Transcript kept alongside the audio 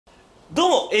どう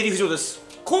も AD 藤本です。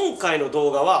今回の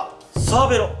動画はサー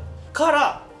ベロか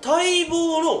ら待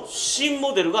望の新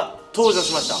モデルが登場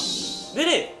しました。で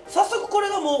ね、早速これ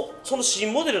がもうその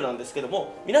新モデルなんですけど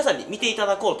も、皆さんに見ていた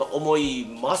だこうと思い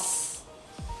ます。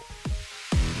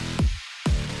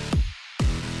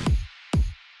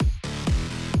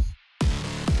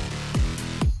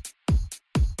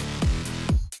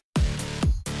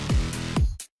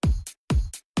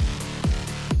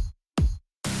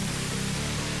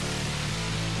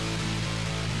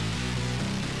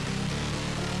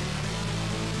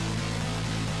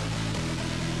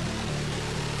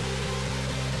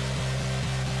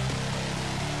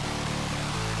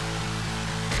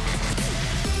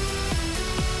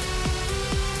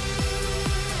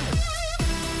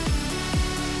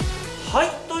はい、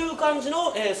という感じ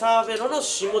の、サーベロの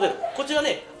新モデル、こちら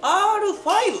ね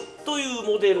R5 という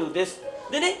モデルです。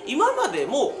でね、今まで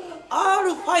も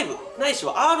R5 ないし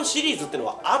は R シリーズっていうの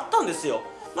はあったんですよ。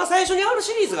最初に R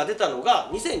シリーズが出たのが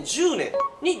2010年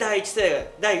に第1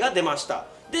世代が出ました。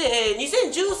で、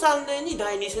2013年に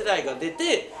第2世代が出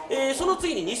て、その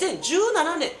次に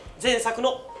2017年前作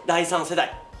の第3世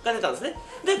代が出たんですね。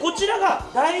で、こちらが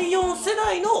第4世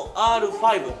代の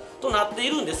R5 となってい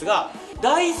るんですが、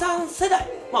第3世代、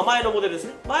前のモデルです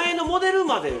ね、前のモデル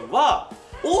までは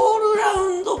オールラ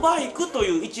ウンドバイクと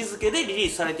いう位置づけでリリー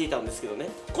スされていたんですけどね、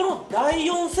この第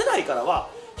4世代からは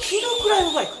ヒルクライ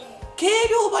ムバイク、軽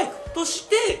量バイクとし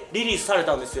てリリースされ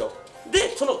たんですよ。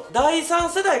で、その第3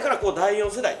世代から第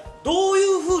4世代、どうい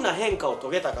う風な変化を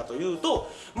遂げたかというと、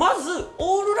まず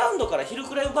オールラウンドからヒル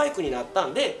クライムバイクになった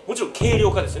んで、もちろん軽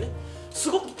量化ですよね。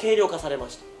すごく軽量化されま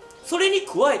した。それに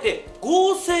加えて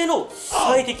合成の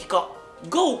最適化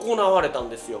が行われたん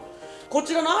ですよ。こ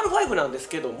ちらの R5 なんです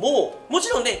けども、もち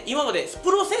ろんね、今まで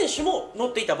プロ選手も乗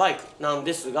っていたバイクなん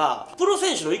ですが、プロ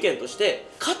選手の意見として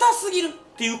硬すぎるっ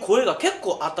ていう声が結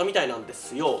構あったみたいなんで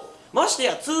すよ。まして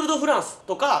やツール・ド・フランス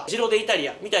とかジロデ・イタリ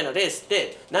アみたいなレースっ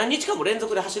て何日間も連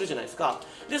続で走るじゃないですか。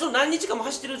で、その何日間も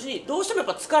走ってるうちにどうしてもやっ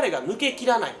ぱ疲れが抜けき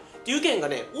らないっていう意見が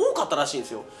ね、多かったらしいんで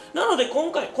すよ。なので今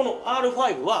回この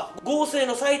R5 は合成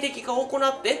の最適化を行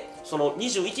って、その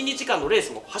21日間のレー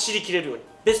スも走りきれるように、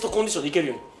ベストコンディションでいける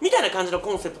ようにみたいな感じの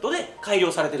コンセプトで改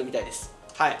良されてるみたいです。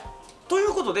はい、とい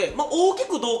うことで、大き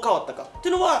くどう変わったかって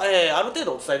いうのは、ある程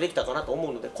度お伝えできたかなと思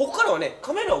うので、ここからはね、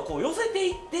カメラを寄せて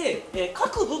いって、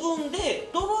各部分で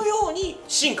どのように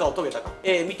進化を遂げたか、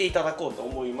見ていただこうと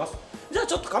思います。じゃあ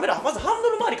ちょっとカメラ、まずハンド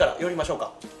ル周りから寄りましょう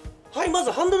か。はい、ま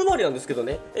ずハンドル周りなんですけど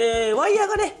ね、ワイヤー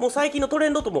がね、もう最近のトレ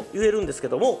ンドとも言えるんですけ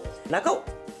ども、中を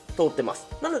通ってます。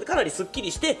なのでかなりすっき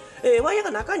りして、ワイヤー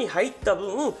が中に入った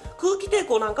分、空気抵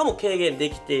抗なんかも軽減で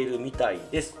きているみたい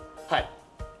です。はい、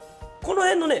この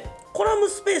辺のね、コラム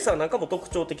スペーサーなんかも特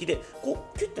徴的で、こ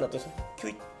うキュッてなってるんですね。キュ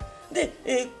イッ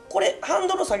で、これハン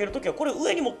ドルを下げるときはこれを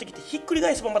上に持ってきてひっくり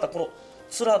返せばまたこの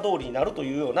面通りになると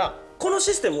いうような、この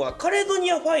システムはカレド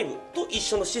ニア5と一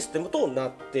緒のシステムとな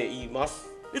っています。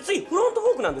で、次フロントフ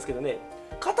ォークなんですけどね、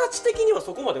形的には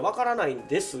そこまでわからないん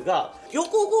ですが、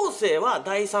横合成は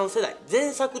第3世代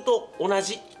前作と同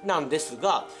じなんです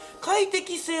が、快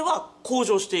適性は向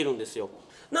上しているんですよ。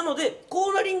なのでコ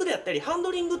ーナリングであったりハンド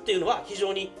リングっていうのは非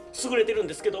常に優れてるん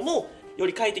ですけども、よ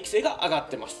り快適性が上がっ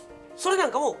てます。それな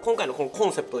んかも今回のこのコ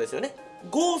ンセプトですよね。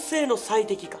合成の最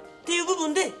適化っていう部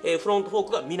分で、フロントフォー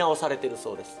クが見直されてる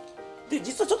そうです。で、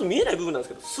実はちょっと見えない部分なんで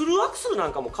すけど、スルーアクスルな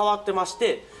んかも変わってまし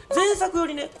て、前作よ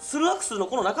りね、スルーアクスルの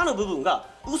この中の部分が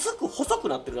薄く細く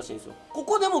なってるらしいんですよ。こ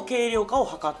こでも軽量化を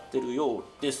図ってるよう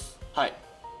です。はい、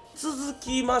続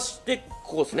きまして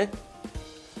ここですね、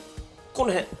こ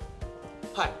の辺。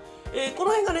はい、こ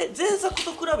の辺がね、前作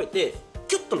と比べて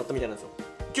キュッとなったみたいなんですよ。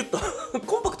キュッと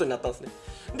コンパクトになったんですね。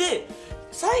で、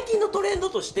最近のトレンド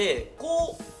として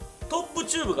こうトップ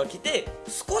チューブが来て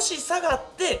少し下がっ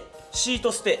てシー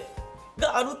トステー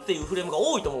があるっていうフレームが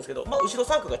多いと思うんですけど、後ろ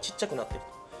三角がちっちゃくなってる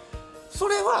と。そ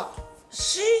れは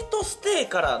シートステー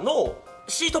からの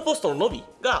シートポストの伸び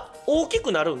が大き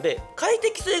くなるんで快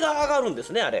適性が上がるんで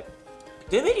すね。あれ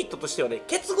デメリットとしてはね、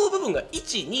結合部分が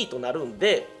1、2となるん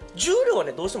で重量は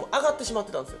ね、どうしても上がってしまっ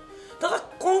てたんですよ。ただ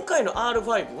今回の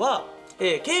R5 は、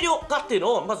軽量化っていう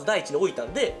のをまず第一に置いた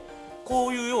んで、こ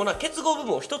ういうような結合部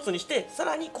分を一つにして、さ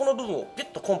らにこの部分をギュ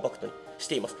ッとコンパクトにし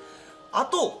ています。あ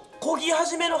と漕ぎ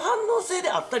始めの反応性で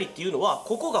あったりっていうのは、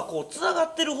ここがこうつなが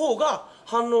ってる方が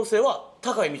反応性は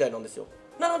高いみたいなんですよ。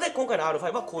なので今回の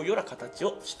R5 はこういうような形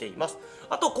をしています。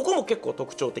あとここも結構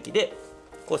特徴的で、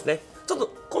こうですね。ちょっと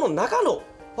この中の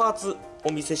パーツ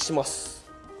お見せします。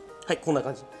はい、こんな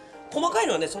感じ。細かい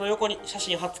のはね、その横に写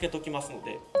真貼っつけておきますの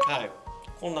で、はい、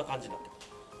こんな感じになって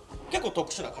結構特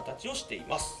殊な形をしてい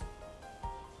ます。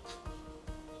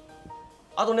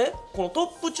あとね、このトッ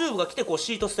プチューブが来てこう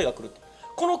シートステが来るって、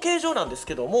この形状なんです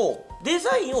けども、デ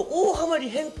ザインを大幅に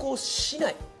変更しな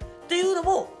いっていうの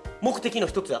も目的の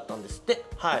一つだったんですって。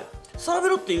はい、サーベ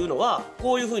ロっていうのは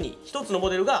こういう風に一つのモ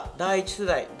デルが第1世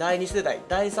代第2世代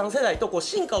第3世代とこう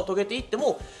進化を遂げていって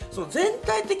も、その全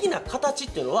体的な形っ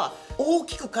ていうのは大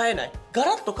きく変えない、ガ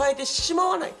ラッと変えてしま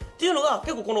わないっていうのが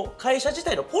結構この会社自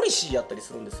体のポリシーやったり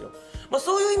するんですよ。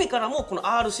そういう意味からもこの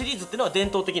R シリーズっていうのは伝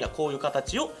統的なこういう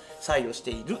形を採用して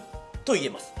いると言え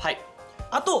ます。はい、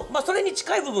あと、それに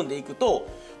近い部分でいくと、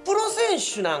プロ選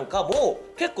手なんかも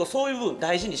結構そういう部分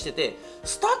大事にしてて、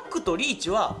スタックとリーチ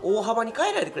は大幅に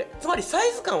変えないでくれ、つまりサ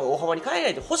イズ感は大幅に変えな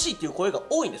いでほしいっていう声が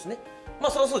多いんですね。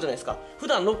そりゃそうじゃないですか。普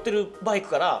段乗ってるバイク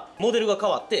からモデルが変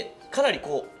わってかなり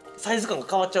こうサイズ感が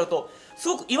変わっちゃうとす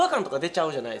ごく違和感とか出ちゃ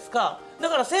うじゃないですか。だ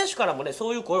から選手からもね、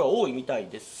そういう声は多いみたい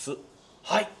です。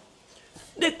はい、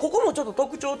でここもちょっと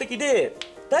特徴的で、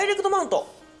ダイレクトマウント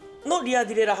のリア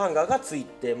ディレイラーハンガーがつい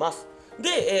てます。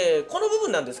で、この部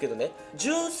分なんですけどね、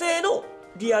純正の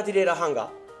リアディレイラーハンガー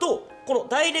とこの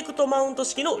ダイレクトマウント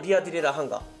式のリアディレイラーハン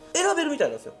ガー選べるみたい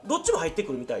なんですよ。どっちも入って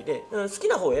くるみたいで、好き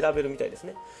な方を選べるみたいです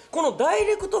ね。このダイ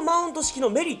レクトマウント式の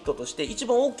メリットとして一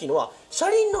番大きいのは、車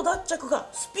輪の脱着が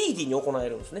スピーディーに行え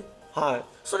るんですね。はい、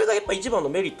それがやっぱ一番の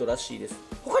メリットらしいです。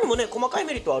他にもね、細かい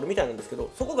メリットはあるみたいなんですけど、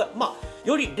そこが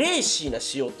よりレーシーな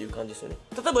仕様っていう感じですよね。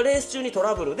例えばレース中にト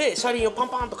ラブルで車輪をパン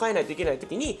パンと変えないといけない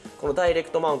時に、このダイレク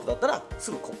トマウントだったら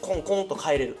すぐコンコンと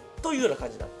変えれるというような感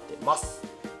じになってます。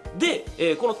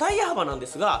で、このタイヤ幅なんで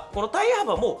すが、このタイヤ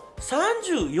幅も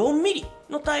 34mm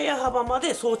のタイヤ幅ま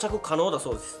で装着可能だ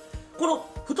そうです。この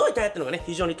太いタイヤっていうのがね、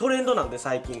非常にトレンドなんで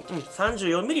最近、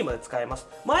34mm まで使えます。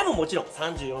前ももちろん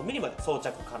 34mm まで装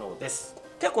着可能です。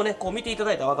結構ね、こう見ていた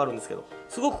だいたら分かるんですけど、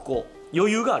すごくこう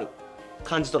余裕がある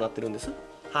感じとなってるんです。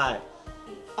はい、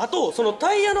あとその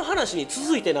タイヤの話に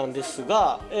続いてなんです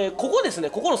が、ここですね、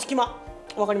ここの隙間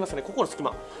分かりますかね、ここの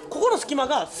隙間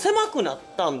が狭くなっ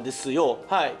たんですよ。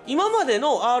はい、今まで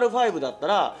の R5 だった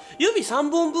ら指3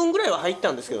本分ぐらいは入っ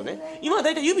たんですけどね、今はだ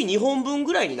いたい指2本分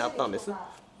ぐらいになったんです。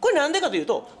これなんでかという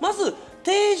と、まず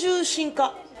低重心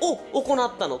化を行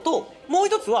ったのと、もう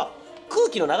一つは空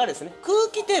気の流れですね、空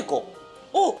気抵抗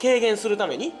を軽減するた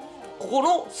めにここ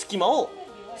の隙間を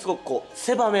すごくこう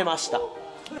狭めました。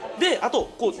で、あと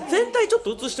こう全体ちょっ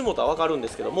と映してもらったら分かるんで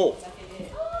すけども、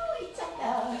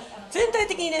全体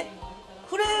的にね、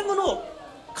フレームの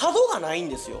角がないん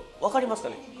ですよ。分かりますか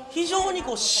ね。非常に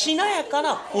こうしなやか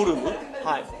なフォルム、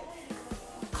はい、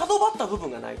角張った部分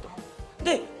がないと。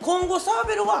で、今後サー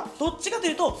ベルはどっちかと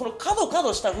いうと、その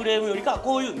角したフレームよりか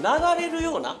こういう流れる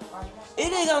ようなエ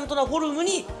レガントなフォルム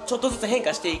にちょっとずつ変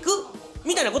化していく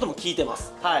みたいなことも聞いてま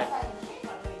す。はい、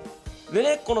で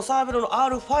ね、このサーベルの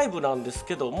R5 なんです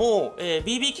けども、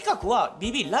BB 規格は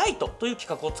BB ライトという規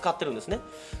格を使ってるんですね。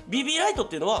 BB ライトっ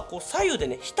ていうのはこう左右で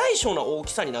ね、非対称な大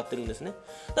きさになってるんですね。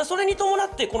だからそれに伴っ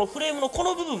てこのフレームのこ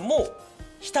の部分も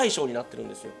非対称になってるん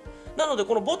ですよ。なので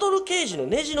このボトルケージの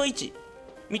ネジの位置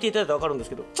見ていただいたら分かるんです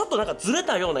けど、ちょっとなんかずれ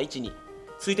たような位置に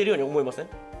ついてるように思いません？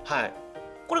はい、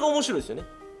これが面白いですよね。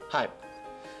はい、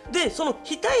でその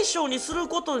非対称にする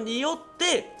ことによっ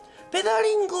てペダ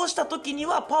リングをした時に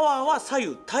はパワーは左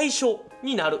右対称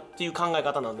になるっていう考え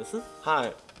方なんです。は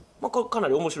い、これかな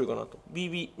り面白いかなと。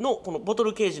 BB のこのボト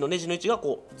ルケージのネジの位置が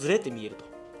こうずれて見える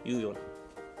というような。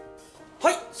は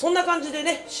い、そんな感じで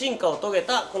ね、進化を遂げ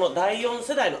たこの第4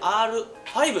世代の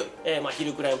R5、ヒ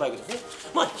ルクライムバイクですね。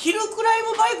ヒルクライ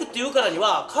ムバイクっていうからに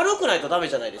は軽くないとダメ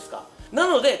じゃないですか。な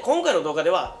ので今回の動画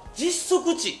では実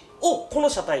測値をこの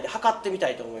車体で測ってみた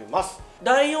いと思います。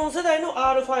第4世代の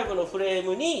R5 のフレー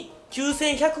ムに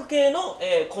9100系の、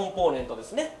コンポーネントで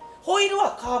すね。ホイール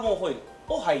はカーボンホイール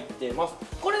を入っています。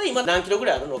これで今何キロぐ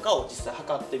らいあるのかを実際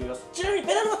測ってみます。ちなみに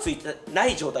ペダルはついてな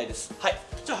い状態です。はい、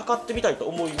じゃあ測ってみたいと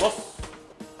思います。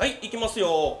はい、いきます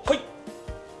よ。はい、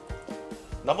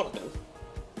何本なってる？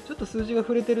ちょっと数字が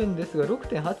触れてるんですが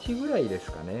 6.8 ぐらいで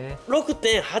すかね。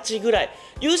 6.8 ぐらい、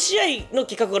 UCI の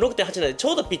規格が 6.8 なのでち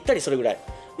ょうどぴったりそれぐらい。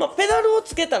ペダルを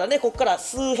つけたらね、ここから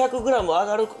数百グラム上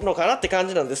がるのかなって感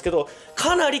じなんですけど、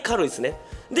かなり軽いですね。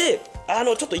で、ち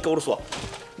ょっと一回下ろすわ。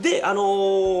で、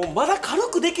まだ軽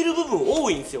くできる部分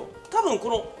多いんですよ。多分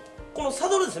このサ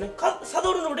ドルですね、サ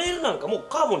ドルのレールなんかも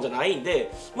カーボンじゃないん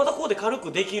で、またここで軽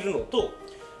くできるのと、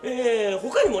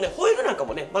他にもね、ホイールなんか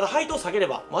もね、まだ配当下げれ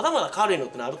ばまだまだ軽いのっ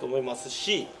てのあると思います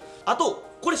し、あと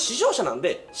これ試乗車なん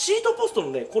でシートポストの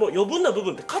ね、この余分な部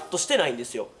分ってカットしてないんで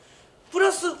すよ。プ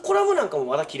ラスコラムなんかも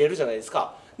まだ切れるじゃないです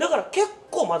か。だから結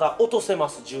構まだ落とせま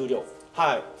す、重量。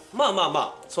はい、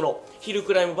そのヒル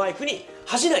クライムバイクに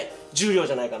恥じない重量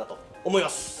じゃないかなと思いま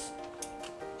す。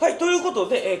はい、ということ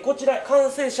で、こちら完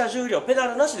成車重量ペダ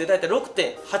ルなしでだいたい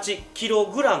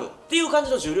 6.8kg っていう感じ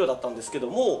の重量だったんですけど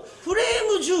も、フレ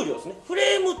ーム重量ですね、フ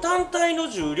レーム単体の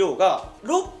重量が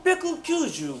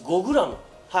 695g、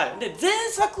はい、で前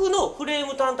作のフレー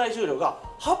ム単体重量が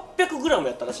 800g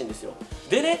やったらしいんですよ。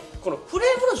でね、このフレ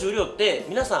ームの重量って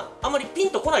皆さんあまりピ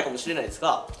ンとこないかもしれないです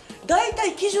が、だいた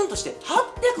い基準として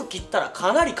800切ったら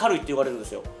かなり軽いって言われるんで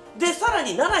すよ。でさら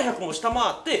に700も下回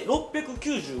って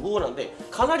695なんで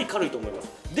かなり軽いと思います。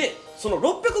でその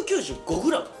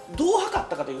 695g どう測っ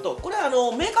たかというと、これは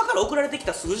メーカーから送られてき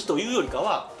た数字というよりか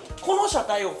は、この車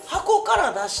体を箱か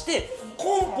ら出して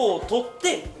コンポを取っ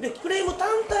てでフレーム単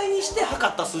体にして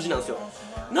測った数字なんですよ。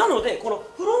なのでこの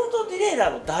フロントディレイラ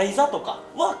ーの台座とか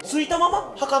はついたま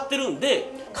ま測ってるんで、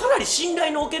かなり信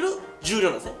頼のおける重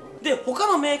量なんですね。で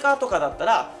他のメーカーとかだった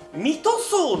ら未塗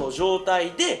装の状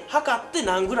態で測って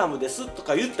何グラムですと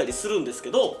か言ったりするんですけ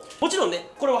ど、もちろんね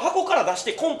これは箱から出し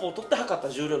てコンポを取って測った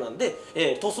重量なんで、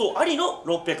塗装ありの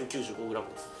 695g で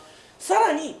す。さ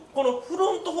らにこのフ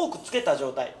ロントフォークつけた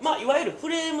状態、いわゆるフ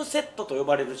レームセットと呼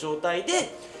ばれる状態で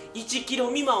 1kg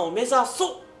未満を目指そう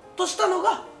としたの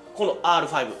がこの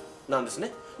R5 なんです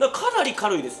ね。だからかなり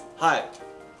軽いです。はい。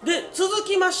で続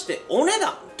きましてお値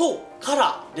段とカ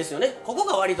ラーですよね。ここ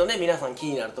が割とね皆さん気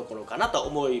になるところかなと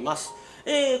思います。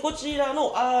こちら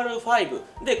の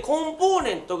R5 でコンポー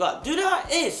ネントがデュラ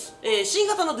エース、新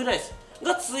型のデュラエース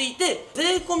がついて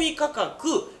税込価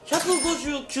格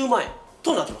159万円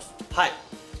となってます。はい、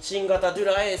新型デュ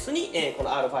ラエースに、この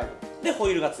R5 でホ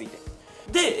イールがついて、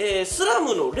で、スラ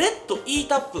ムのレッド E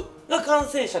タップが完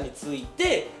成車につい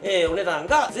て、お値段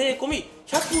が税込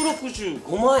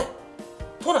165万円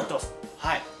となってます。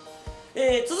はい、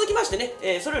続きましてね、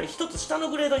それより1つ下の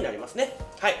グレードになりますね。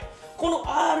はい、この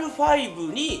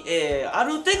R5 に、ア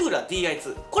ルテグラ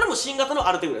DI2、 これも新型の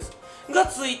アルテグラですが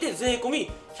ついて税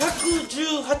込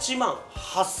118万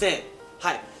8000円。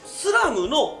はい、スラム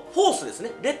のフォースです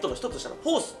ね、レッドの1つ下の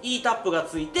フォース E タップが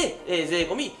ついて、税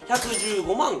込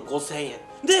115万5000円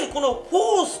で、このフ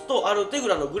ォースとアルテグ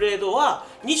ラのグレードは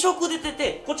2色出て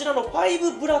て、こちらの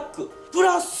5ブラックプ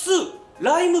ラス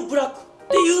ライムブラック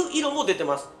っていう色も出て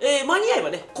ます。間に合え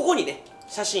ばねここにね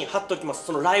写真貼っておきます。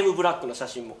そのライムブラックの写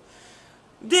真も。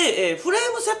で、フレ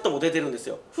ームセットも出てるんです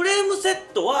よ。フレームセ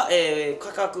ットは、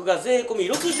価格が税込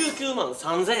69万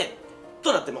3000円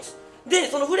となってます。で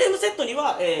そのフレームセットに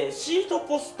は、シート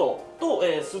ポストと、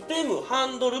ステムハ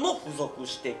ンドルも付属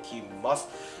してきます。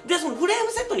でそのフレー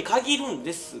ムセットに限るん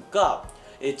ですが、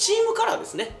チームカラーで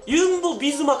すね、ユンボ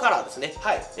ビズマカラーですね。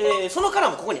はい、そのカラ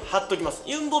ーもここに貼っときます。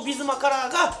ユンボビズマカ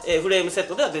ラーが、フレームセッ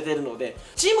トでは出てるので、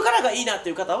チームカラーがいいなって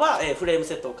いう方は、フレーム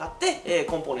セットを買って、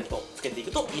コンポーネントをつけてい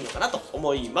くといいのかなと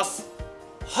思います。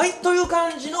はい、という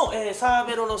感じの、サー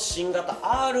ベロの新型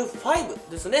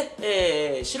R5 ですね。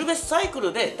シルベスサイク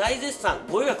ルで大絶賛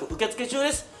ご予約受付中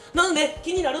です。なので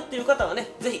気になるっていう方はね、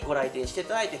ぜひご来店してい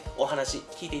ただいてお話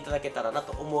聞いていただけたらな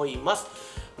と思います。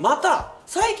また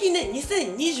最近ね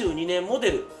2022年モ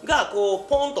デルがこう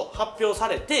ポンと発表さ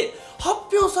れて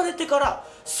から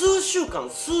数週間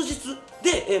数日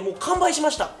で、もう完売し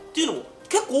ましたっていうのも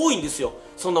結構多いんですよ。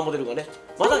そんなモデルがね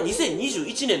まだ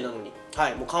2021年なのに、は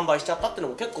い、もう完売しちゃったっていうの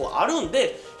も結構あるん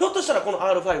で、ひょっとしたらこの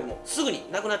R5 もすぐに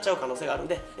なくなっちゃう可能性があるん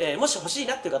で、もし欲しい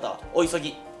なっていう方はお急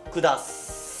ぎくだ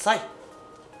さい。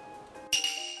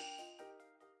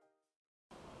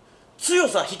強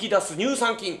さ引き出す乳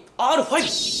酸菌 R5、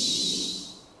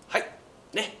 はい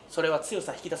ね、それは強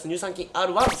さ引き出す乳酸菌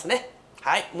R1 ですね。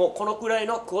はい、もうこのくらい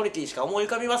のクオリティしか思い浮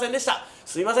かびませんでした。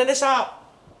すいませんでした。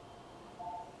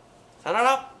さよな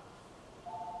ら。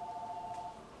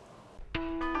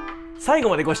最後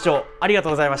までご視聴ありがと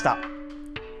うございました。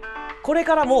これ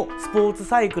からもスポーツ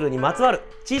サイクルにまつわる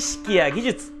知識や技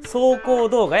術、走行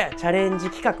動画やチャレンジ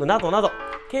企画などなど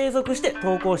継続して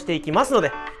投稿していきますの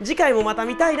で、次回もまた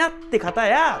見たいなって方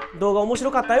や動画面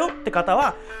白かったよって方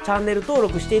はチャンネル登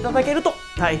録していただけると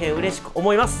大変嬉しく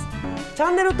思います。チャ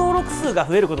ンネル登録数が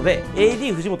増えることで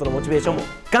AD 藤本のモチベーションも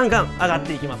ガンガン上がっ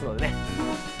ていきますのでね。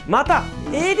また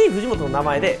AD 藤本の名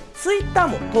前で Twitter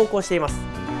も投稿しています。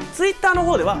Twitter の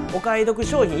方ではお買い得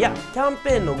商品やキャン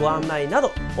ペーンのご案内な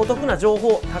どお得な情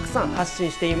報をたくさん発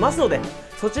信していますので、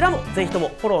そちらもぜひとも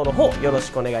フォローの方よろ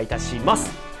しくお願いいたしま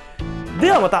す。で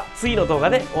はまた次の動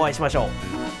画でお会いしましょ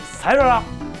う。さよな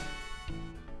ら。